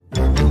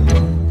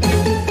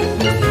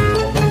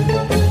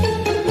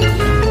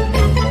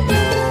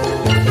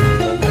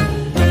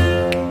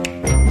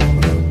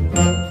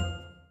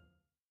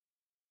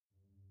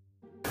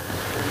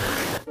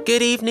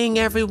Good evening,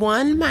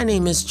 everyone. My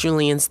name is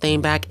Julian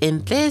Steinbach,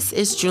 and this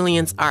is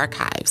Julian's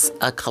Archives,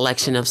 a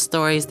collection of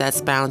stories that's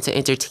bound to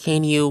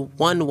entertain you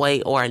one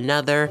way or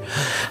another.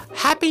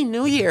 Happy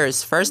New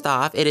Year's. First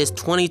off, it is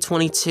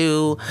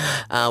 2022.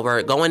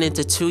 We're going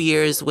into 2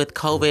 years with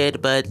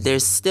COVID, but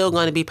there's still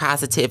going to be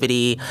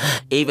positivity,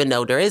 even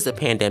though there is a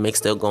pandemic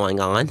still going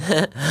on.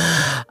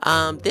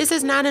 This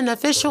is not an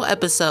official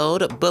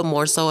episode, but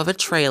more so of a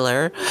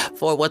trailer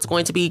for what's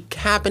going to be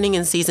happening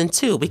in season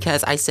 2,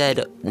 because I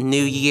said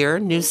new year,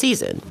 new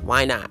season.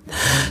 Why not?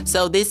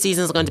 So this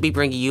season is going to be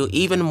bringing you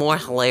even more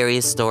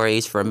hilarious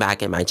stories from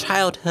back in my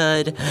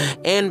childhood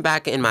and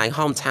back in my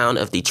hometown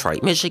of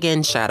Detroit,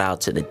 Michigan. Shout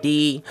out to the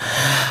D.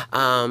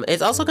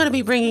 It's also going to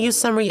be bringing you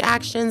some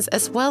reactions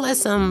as well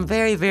as some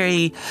very,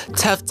 very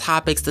tough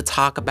topics to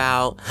talk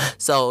about.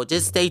 So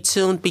just stay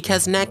tuned,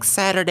 because next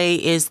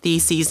Saturday is the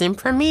season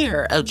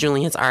premiere of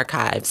Julian's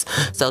Archives.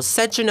 So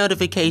set your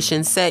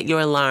notifications, set your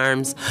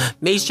alarms.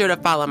 Make sure to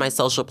follow my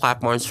social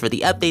platforms for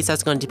the updates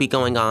that's going to be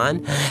going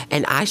on.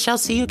 And I shall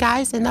see you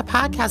guys in the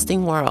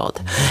podcasting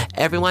world.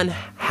 Everyone,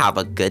 have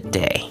a good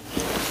day.